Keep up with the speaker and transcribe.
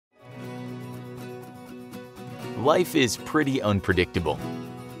Life is pretty unpredictable.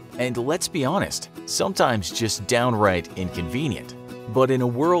 And let's be honest, sometimes just downright inconvenient. But in a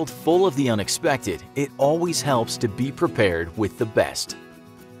world full of the unexpected, it always helps to be prepared with the best.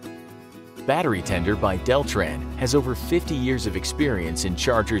 Battery Tender by Deltran has over 50 years of experience in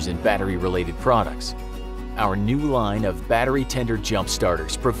chargers and battery-related products. Our new line of Battery Tender jump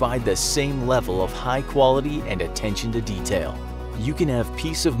starters provide the same level of high quality and attention to detail. You can have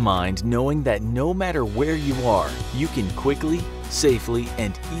peace of mind knowing that no matter where you are, you can quickly, safely,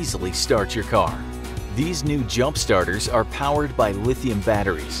 and easily start your car. These new jump starters are powered by lithium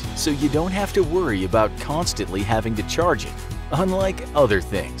batteries, so you don't have to worry about constantly having to charge it, unlike other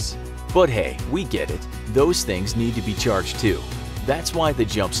things. But hey, we get it. Those things need to be charged too. That's why the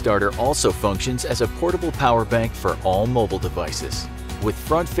jump starter also functions as a portable power bank for all mobile devices. With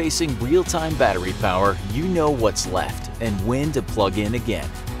front-facing real-time battery power, you know what's left and when to plug in again,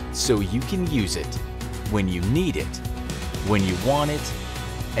 so you can use it when you need it, when you want it,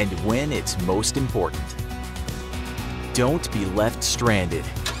 and when it's most important. Don't be left stranded.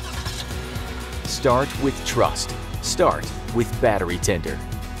 Start with trust. Start with Battery Tender.